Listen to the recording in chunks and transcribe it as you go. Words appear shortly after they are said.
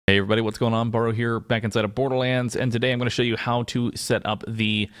Hey everybody, what's going on? Bahroo here, back inside of Borderlands, and today I'm going to show you how to set up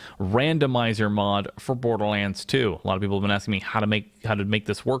the Randomizer mod for Borderlands 2. A lot of people have been asking me how to make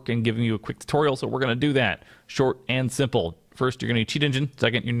this work and giving you a quick tutorial, so we're going to do that. Short and simple. First, you're going to need Cheat Engine.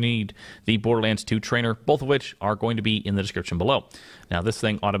 Second, you need the Borderlands 2 trainer, both of which are going to be in the description below. Now, this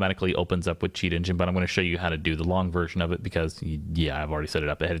thing automatically opens up with Cheat Engine, but I'm going to show you how to do the long version of it because, yeah, I've already set it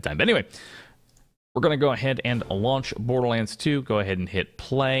up ahead of time. But anyway, we're going to go ahead and launch Borderlands 2. Go ahead and hit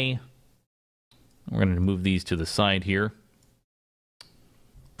play. We're going to move these to the side here.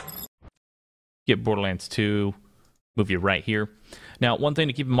 Get Borderlands 2. Move you right here. Now, one thing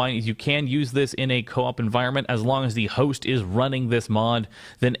to keep in mind is you can use this in a co-op environment. As long as the host is running this mod,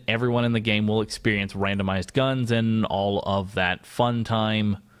 then everyone in the game will experience randomized guns and all of that fun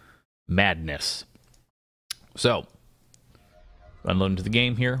time madness. So, unload into the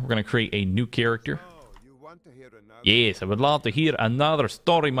game here. We're going to create a new character. Yes, I would love to hear another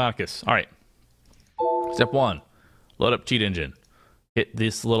story, Marcus. All right. Step 1. Load up Cheat Engine. Hit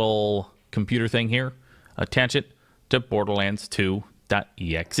this little computer thing here. Attach it to Borderlands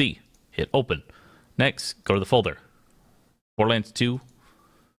 2.exe. Hit open. Next, go to the folder. Borderlands 2.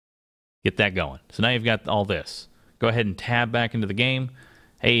 Get that going. So now you've got all this. Go ahead and tab back into the game.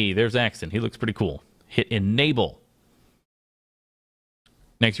 Hey, there's Axton. He looks pretty cool. Hit enable.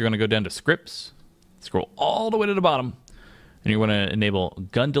 Next, you're going to go down to scripts. Scroll all the way to the bottom. And you're going to enable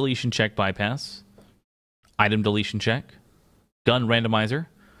gun deletion check bypass. Item deletion check. Gun randomizer.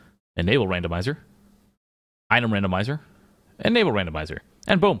 Enable randomizer. Item randomizer, enable randomizer,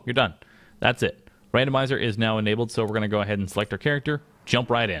 and boom, you're done. That's it. Randomizer is now enabled, so we're going to go ahead and select our character, jump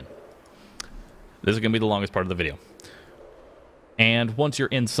right in. This is going to be the longest part of the video. And once you're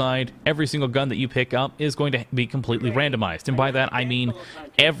inside, every single gun that you pick up is going to be completely randomized. And by that, I mean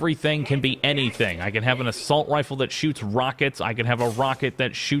everything can be anything. I can have an assault rifle that shoots rockets. I can have a rocket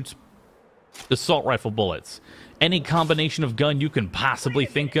that shoots assault rifle bullets. Any combination of gun you can possibly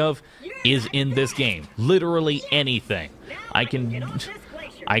think of is in this game. Literally anything. I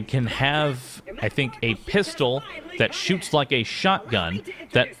can have, I think, a pistol that shoots like a shotgun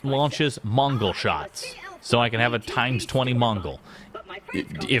that launches Mongol shots. So I can have a ×20 Mongol,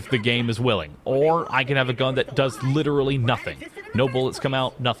 if the game is willing. Or I can have a gun that does literally nothing. No bullets come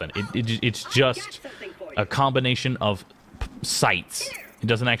out, nothing. It's just a combination of sights. It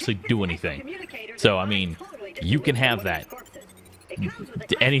doesn't actually do anything. So, I mean, you can have that.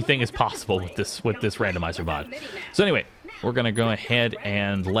 Anything is possible with this randomizer mod. So anyway, we're going to go ahead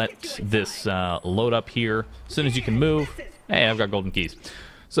and let this load up here. As soon as you can move, hey, I've got golden keys.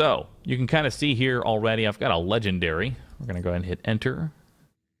 So you can kind of see here already, I've got a legendary. We're going to go ahead and hit enter.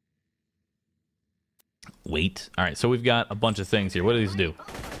 Wait. All right, so we've got a bunch of things here. What do these do?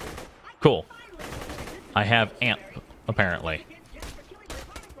 Cool. I have amp, apparently.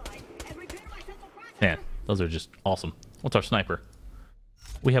 Man, those are just awesome. What's our sniper?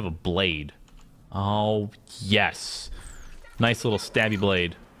 We have a blade. Oh, yes. Nice little stabby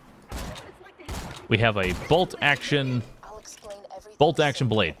blade. We have a bolt action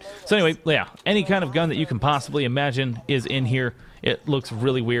blade. So anyway, yeah, any kind of gun that you can possibly imagine is in here. It looks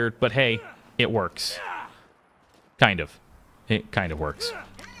really weird, but hey, it works. Kind of. It kind of works.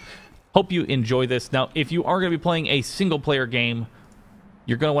 Hope you enjoy this. Now, if you are going to be playing a single-player game,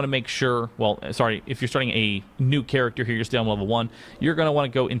 you're going to want to make sure, well, sorry, if you're starting a new character here, you're still on level 1, you're going to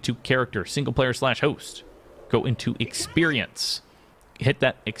want to go into character, single player / host. Go into experience. Hit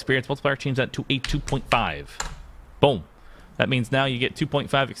that experience multiplier, change that to a 2.5. Boom. That means now you get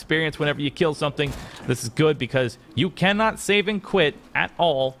 2.5 experience whenever you kill something. This is good because you cannot save and quit at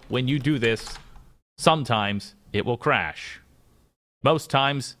all when you do this. Sometimes it will crash. Most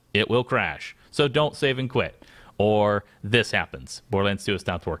times it will crash. So don't save and quit. Or this happens. Borderlands 2 has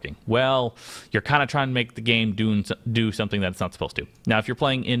stopped working. Well, you're kind of trying to make the game do something that it's not supposed to. Now, if you're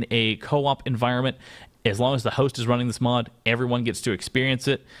playing in a co-op environment, as long as the host is running this mod, everyone gets to experience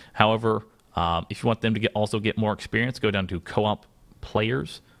it. However, if you want them to also get more experience, go down to co-op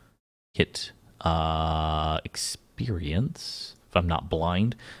players, hit experience, if I'm not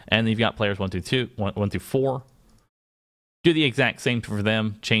blind, and then you've got players 1 through 4. Do the exact same for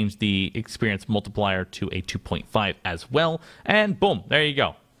them. Change the experience multiplier to a 2.5 as well. And boom, there you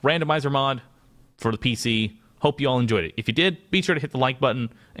go. Randomizer mod for the PC. Hope you all enjoyed it. If you did, be sure to hit the like button.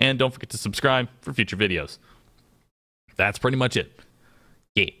 And don't forget to subscribe for future videos. That's pretty much it.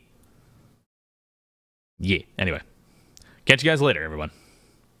 Yeah. Anyway. Catch you guys later, everyone.